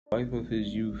Life of His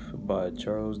Youth by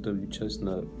Charles W.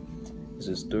 Chestnut is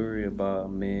a story about a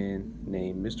man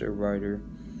named Mr. Ryder,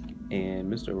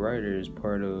 and Mr. Ryder is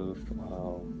part of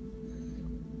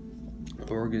an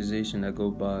organization that go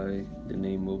by the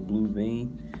name of Blue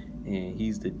Vein, and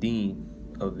he's the dean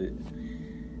of it.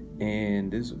 And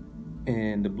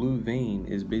the Blue Vein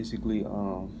is basically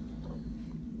a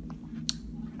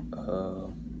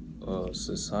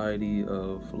society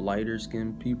of lighter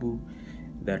skinned people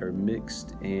that are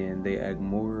mixed, and they act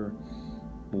more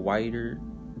white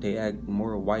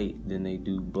than they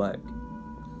do black.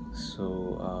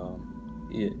 So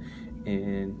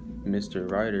and Mr.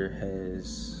 Ryder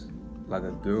has like a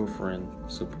girlfriend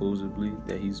supposedly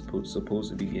that he's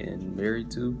supposed to be getting married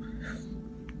to,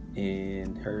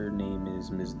 and her name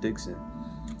is Miss Dixon,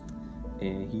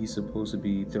 and he's supposed to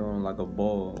be throwing like a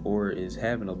ball, or is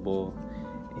having a ball,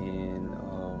 and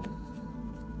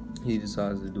he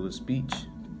decides to do a speech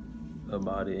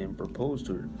about it and propose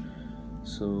to her.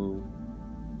 So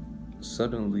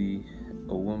suddenly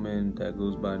a woman that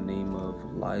goes by the name of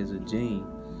Liza Jane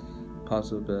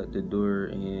pops up at the door,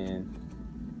 and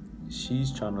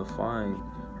she's trying to find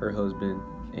her husband,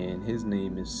 and his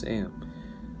name is Sam.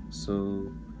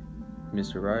 So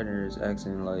Mr. Ryder is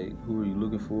asking like, who are you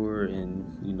looking for?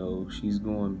 And she's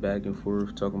going back and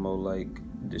forth talking about like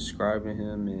describing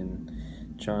him and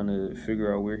trying to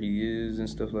figure out where he is and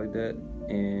stuff like that.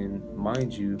 And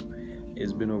mind you,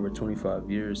 it's been over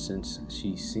 25 years since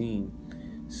she's seen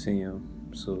Sam.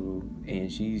 So,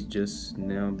 and she's just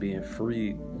now being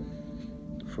freed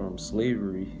from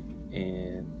slavery,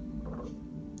 and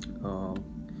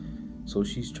so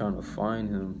she's trying to find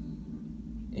him,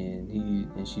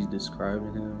 and she's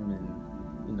describing him,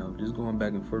 and just going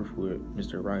back and forth with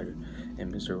Mr. Ryder.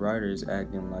 And Mr. Ryder is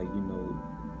acting like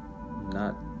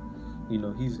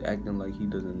he's acting like he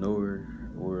doesn't know her,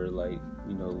 or like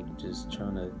just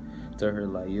trying to tell her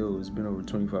like, yo, it's been over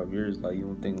 25 years, like you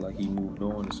don't think like he moved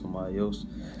on to somebody else?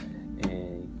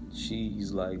 And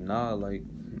she's like, nah, like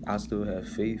I still have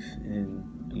faith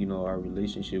in our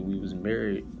relationship. We was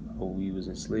married or we was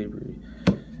in slavery.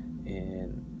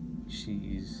 And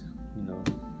she's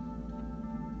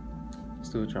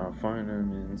still trying to find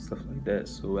him and stuff like that.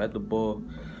 So at the ball,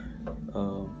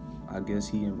 I guess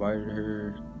he invited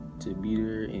her to meet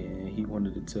her, and he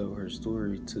wanted to tell her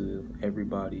story to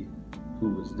everybody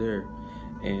who was there,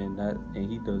 and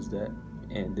he does that,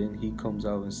 and then he comes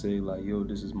out and say like, yo,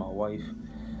 this is my wife,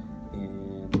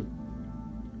 and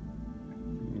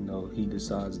he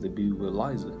decides to be with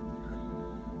Liza.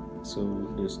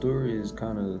 So the story is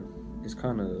kind of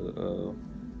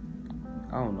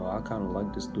I don't know, I kind of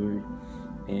like the story,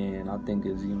 and I think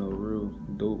it's real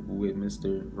dope what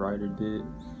Mr. Ryder did.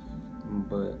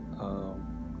 But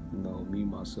me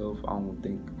myself, I don't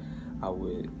think I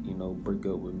would break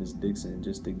up with Miss Dixon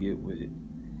just to get with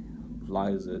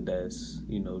Liza that's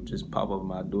just pop up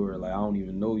my door like I don't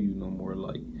even know you no more.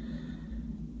 Like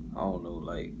I don't know,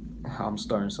 like I'm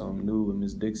starting something new with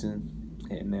Miss Dixon,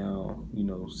 and now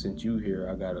since you here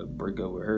I gotta break up with her.